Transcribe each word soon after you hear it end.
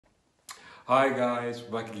Hi guys,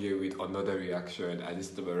 back here with another reaction, and this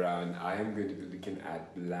time around I am going to be looking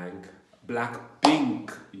at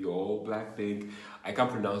BLACKPINK, yo, BLACKPINK. I can't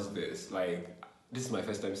pronounce this, this is my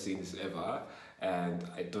first time seeing this ever, and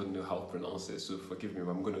I don't know how to pronounce it, so forgive me, but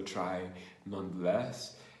I'm going to try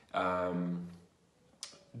nonetheless.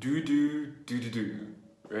 DDU-DU,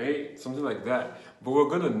 right? Something like that. But we're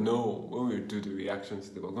gonna know when we do the reactions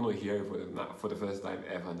today. We're gonna hear it for the first time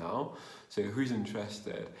ever now. So who's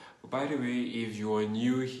interested? But by the way, if you're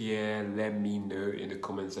new here, let me know in the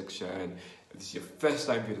comment section. If this is your first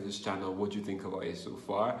time here to this channel, what do you think about it so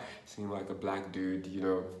far? Seeing like a black dude, you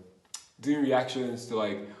know, doing reactions to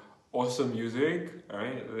like awesome music.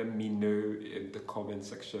 Alright, let me know in the comment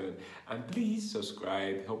section. And please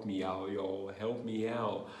subscribe, help me out, y'all, help me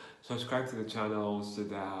out. Subscribe to the channel so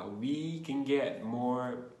that we can get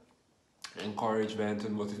more encouragement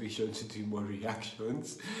and motivation to do more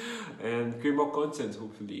reactions and create more content,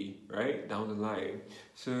 hopefully, right, down the line.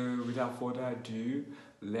 So without further ado,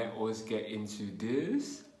 let us get into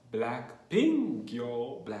this BLACKPINK,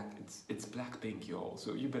 y'all. It's BLACKPINK, y'all,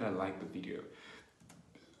 so you better like the video.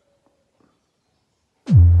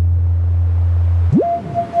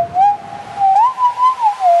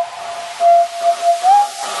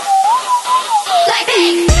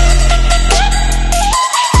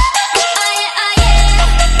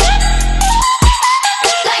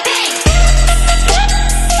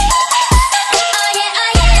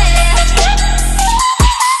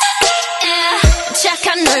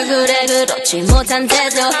 그렇지 못한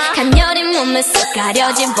태도 간녀린 몸에 쏙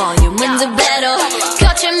가려진 볼륨은 두 배로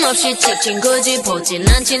거침없이 찍힌 굳이 보진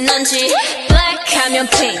않진 않지 Black하면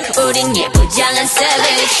pink 우린 예쁘장한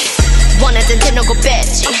savage 원하던 대놓고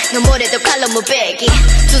뺐지 너무래도 칼로 무배기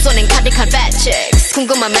두 손엔 가득한 fat chicks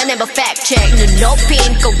궁금하면 never fact check 눈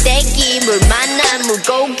높인 꼭대기 물 만난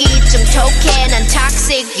물고기 좀 톡해 난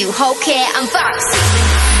toxic 유혹해 I'm foxy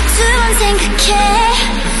두 번 생각해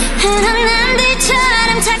흔한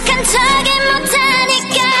남들처럼 착한 척이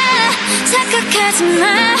못하니까 착각하지 마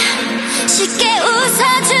쉽게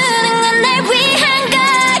웃어주는 건 날 위한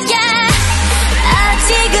거야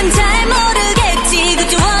아직은 잘 모르겠지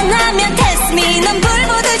그저 원하면 test me 넌 불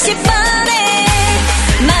보듯이 뻔해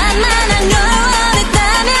만만한 걸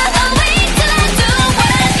원했다면 I'll wait till I do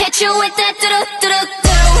it Hit you with that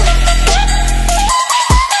뚜루뚜루뚜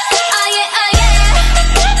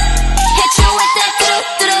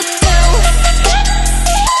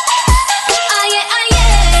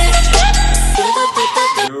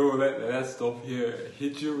Let's stop here.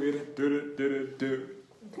 Hit you with it. Do.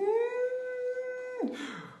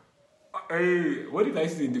 Hey, what did I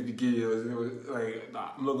say in the beginning? It was like,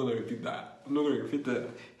 nah, I'm not gonna repeat that.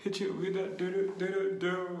 Hit you with it. Do.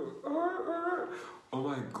 Oh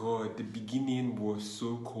my god, the beginning was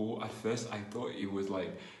so cool. At first, I thought it was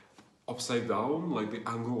like upside down, like the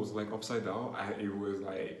angle was like upside down, and it was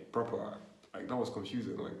like proper. Like that was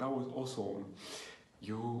confusing. Like that was awesome.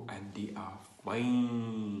 Yo, and they are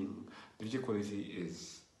fine. The video quality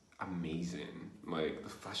is amazing. Like the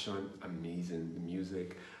fashion, amazing. The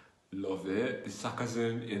music, love it. The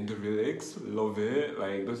sarcasm in the lyrics, love it.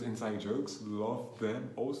 Like those inside jokes, love them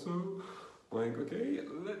also. Like, okay,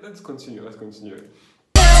 let's continue.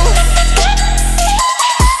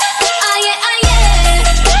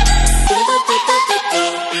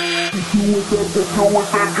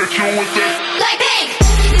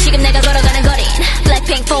 지금 내가 걸어가는 거린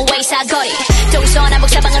Blackpink four-way 사거리 동서남북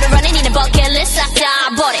사방으로 running 이는 버킷리스트 싹 다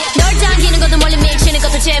버려 널 당기는 것도 멀리 밀치는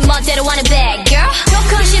것도 제 멋대로 하는 bad girl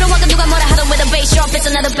조금 싫어하고 누가 뭐라 하던 with a bass drop it's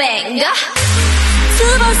another banger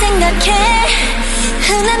두 번 생각해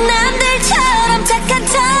흔한 남들처럼 착한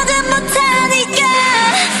척은 못하니까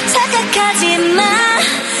착각하지 마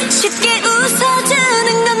쉽게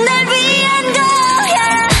웃어주는 건 날 위한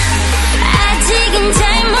거야 아직은 잘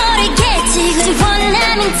모르겠지 굳이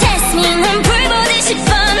원하면 test me 난 불 보듯이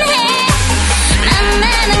뻔해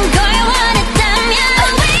만만한 걸 원했다면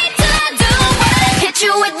I'll wait till I do it Hit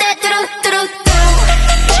you with that 뚜루뚜루뚜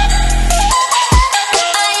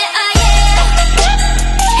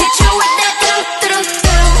Hit you with that 뚜루뚜루뚜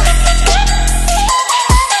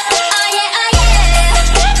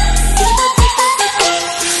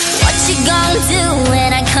What you gonna do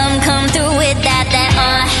when I come through with that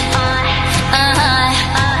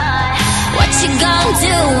What you gonna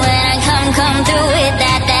do when I come through with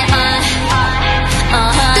that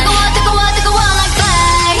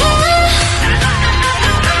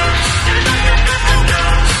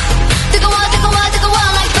뜨거워 like fire 뜨거워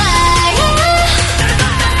like fire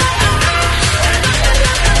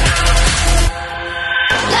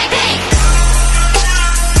like pink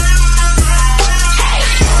hey.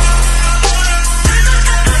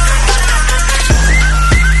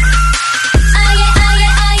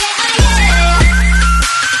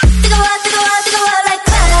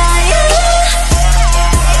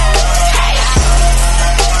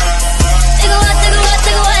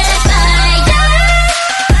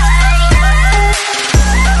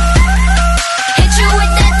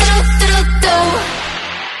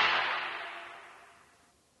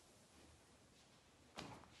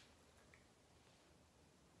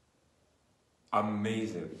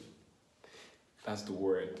 amazing. That's the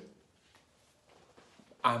word.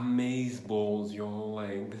 Amazeballs, yo.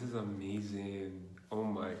 Like, this is amazing. Oh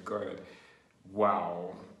my god.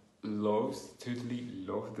 Wow. Totally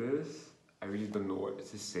love this. I really don't know what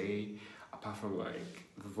to say apart from like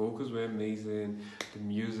the vocals were amazing, the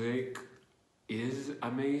music is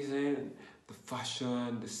amazing, the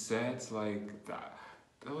fashion, the sets, like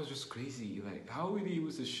that was just crazy. Like, how were they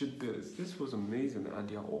able to shoot this? This was amazing, and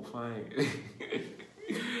they're all fine.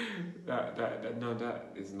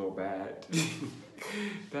 that is not bad.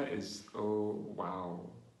 That is, oh wow.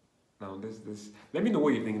 Now this let me know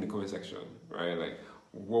what you think in the comment section, right? Like,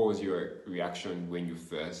 what was your reaction when you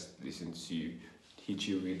first listened to Hit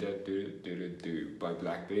You With That Do by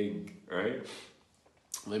BLACKPINK, right?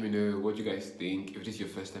 Let me know what you guys think, if this is your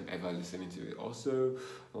first time ever listening to it. Also,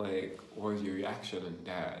 like, what was your reaction on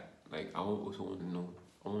that? Like, I also want to know.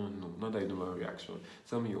 I want to know, not that you know my reaction,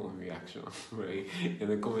 tell me your own reaction, right, in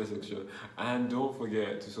the comment section. And don't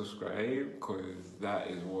forget to subscribe, because that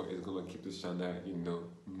is what is going to keep this channel,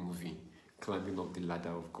 moving, climbing up the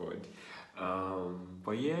ladder of God.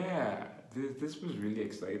 But yeah, this was really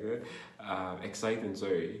exciting,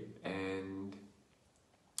 and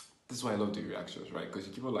this is why I love the reactions, right? Because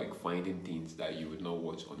you keep on like finding things that you would not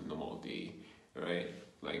watch on a normal day, right?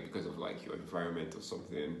 Like, because of like your environment or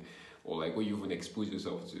something, or like what you even expose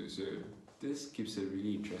yourself to. So this keeps it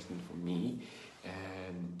really interesting for me.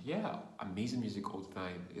 And yeah, amazing music all the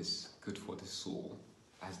time is good for the soul,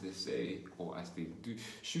 as they say, or as they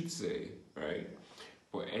should say, right?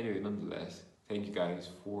 But anyway, nonetheless, thank you guys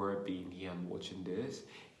for being here and watching this.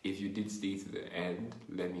 If you did stay to the end,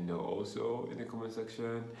 let me know also in the comment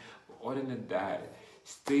section. But other than that,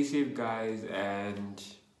 stay safe, guys, and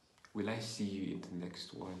will I see you in the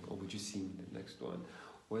next one, or would you see me in the next one?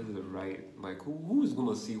 What is the right, like, who is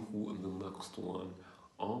gonna see who in the next one?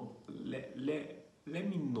 Let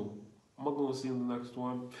me know. Am I gonna see you in the next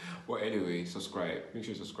one? Well, anyway, subscribe. Make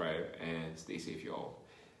sure you subscribe and stay safe, y'all.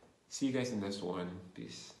 See you guys in the next one.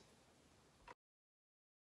 Peace.